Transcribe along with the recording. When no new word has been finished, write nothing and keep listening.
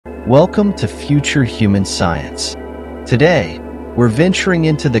Welcome to Future Human Science. Today, we're venturing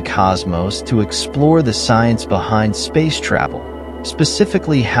into the cosmos to explore the science behind space travel,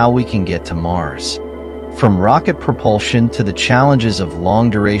 specifically how we can get to Mars. From rocket propulsion to the challenges of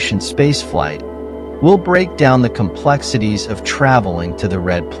long-duration spaceflight, we'll break down the complexities of traveling to the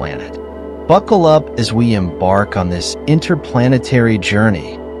Red Planet. Buckle up as we embark on this interplanetary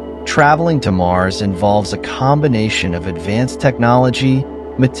journey. Traveling to Mars involves a combination of advanced technology,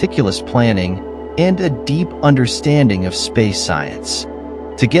 meticulous planning, and a deep understanding of space science.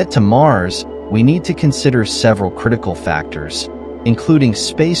 To get to Mars, we need to consider several critical factors, including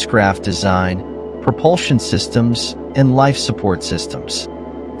spacecraft design, propulsion systems, and life support systems.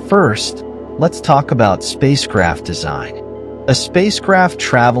 First, let's talk about spacecraft design. A spacecraft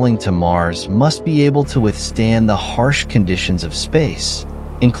traveling to Mars must be able to withstand the harsh conditions of space,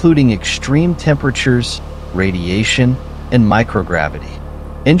 including extreme temperatures, radiation, and microgravity.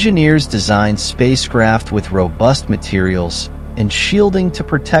 Engineers design spacecraft with robust materials and shielding to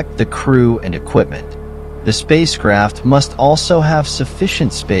protect the crew and equipment. The spacecraft must also have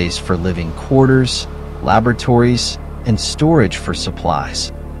sufficient space for living quarters, laboratories, and storage for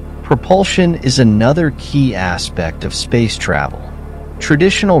supplies. Propulsion is another key aspect of space travel.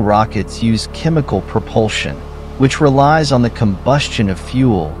 Traditional rockets use chemical propulsion, which relies on the combustion of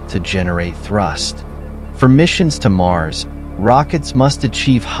fuel to generate thrust. For missions to Mars, rockets must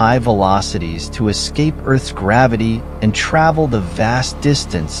achieve high velocities to escape Earth's gravity and travel the vast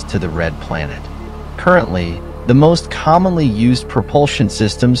distance to the Red Planet. Currently, the most commonly used propulsion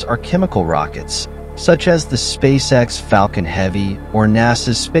systems are chemical rockets, such as the SpaceX Falcon Heavy or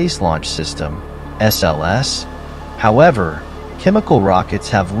NASA's Space Launch System, SLS. However, chemical rockets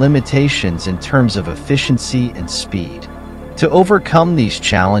have limitations in terms of efficiency and speed. To overcome these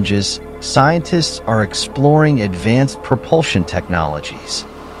challenges, scientists are exploring advanced propulsion technologies.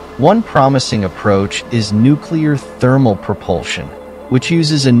 One promising approach is nuclear thermal propulsion, which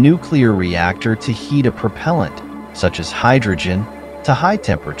uses a nuclear reactor to heat a propellant, such as hydrogen, to high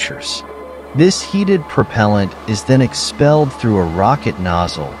temperatures. This heated propellant is then expelled through a rocket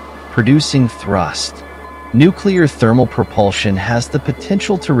nozzle, producing thrust. Nuclear thermal propulsion has the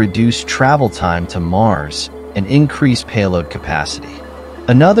potential to reduce travel time to Mars and increase payload capacity.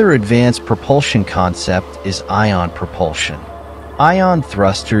 Another advanced propulsion concept is ion propulsion. Ion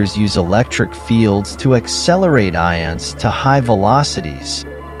thrusters use electric fields to accelerate ions to high velocities,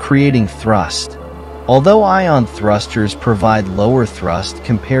 creating thrust. Although ion thrusters provide lower thrust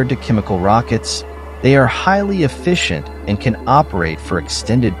compared to chemical rockets, they are highly efficient and can operate for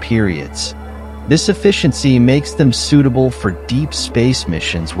extended periods. This efficiency makes them suitable for deep space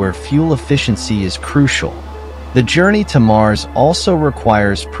missions where fuel efficiency is crucial. The journey to Mars also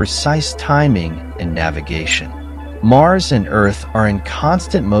requires precise timing and navigation. Mars and Earth are in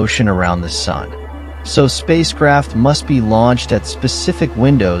constant motion around the Sun, so spacecraft must be launched at specific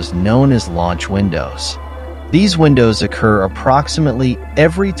windows known as launch windows. These windows occur approximately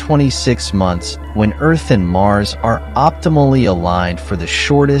every 26 months when Earth and Mars are optimally aligned for the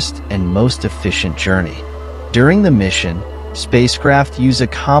shortest and most efficient journey. During the mission, spacecraft use a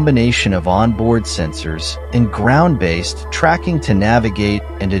combination of onboard sensors and ground-based tracking to navigate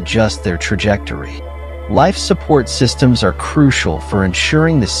and adjust their trajectory. Life support systems are crucial for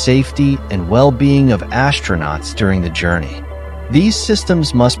ensuring the safety and well-being of astronauts during the journey. These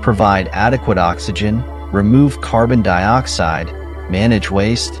systems must provide adequate oxygen, remove carbon dioxide, manage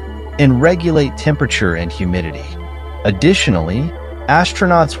waste, and regulate temperature and humidity. Additionally,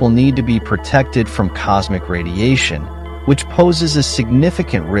 astronauts will need to be protected from cosmic radiation, which poses a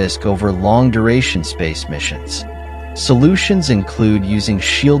significant risk over long-duration space missions. Solutions include using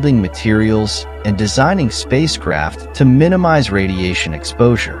shielding materials and designing spacecraft to minimize radiation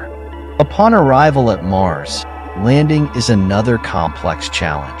exposure. Upon arrival at Mars, landing is another complex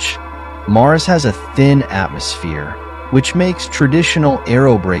challenge. Mars has a thin atmosphere, which makes traditional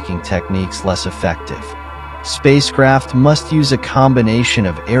aerobraking techniques less effective. Spacecraft must use a combination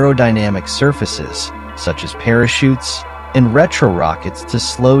of aerodynamic surfaces, such as parachutes, and retro-rockets to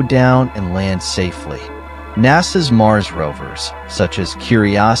slow down and land safely. NASA's Mars rovers, such as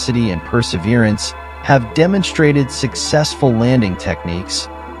Curiosity and Perseverance, have demonstrated successful landing techniques,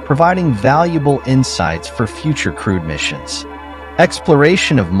 providing valuable insights for future crewed missions.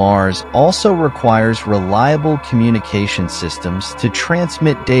 Exploration of Mars also requires reliable communication systems to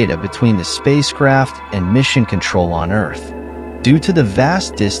transmit data between the spacecraft and mission control on Earth. Due to the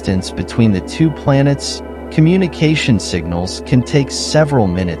vast distance between the two planets, communication signals can take several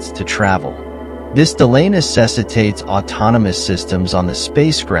minutes to travel. This delay necessitates autonomous systems on the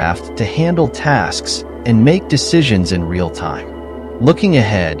spacecraft to handle tasks and make decisions in real time. Looking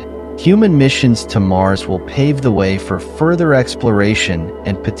ahead, human missions to Mars will pave the way for further exploration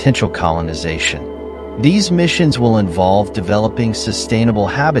and potential colonization. These missions will involve developing sustainable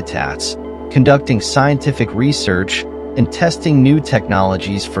habitats, conducting scientific research, and testing new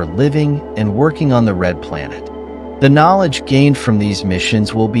technologies for living and working on the red planet. The knowledge gained from these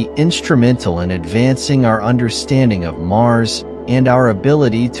missions will be instrumental in advancing our understanding of Mars and our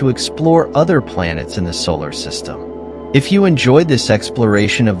ability to explore other planets in the solar system. If you enjoyed this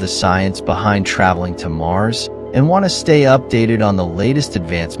exploration of the science behind traveling to Mars and want to stay updated on the latest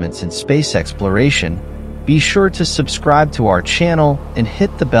advancements in space exploration, be sure to subscribe to our channel and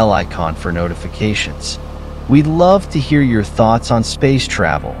hit the bell icon for notifications. We'd love to hear your thoughts on space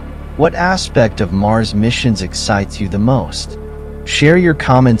travel. What aspect of Mars missions excites you the most? Share your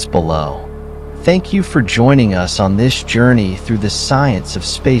comments below. Thank you for joining us on this journey through the science of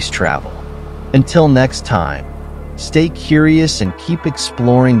space travel. Until next time, stay curious and keep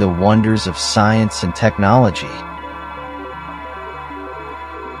exploring the wonders of science and technology.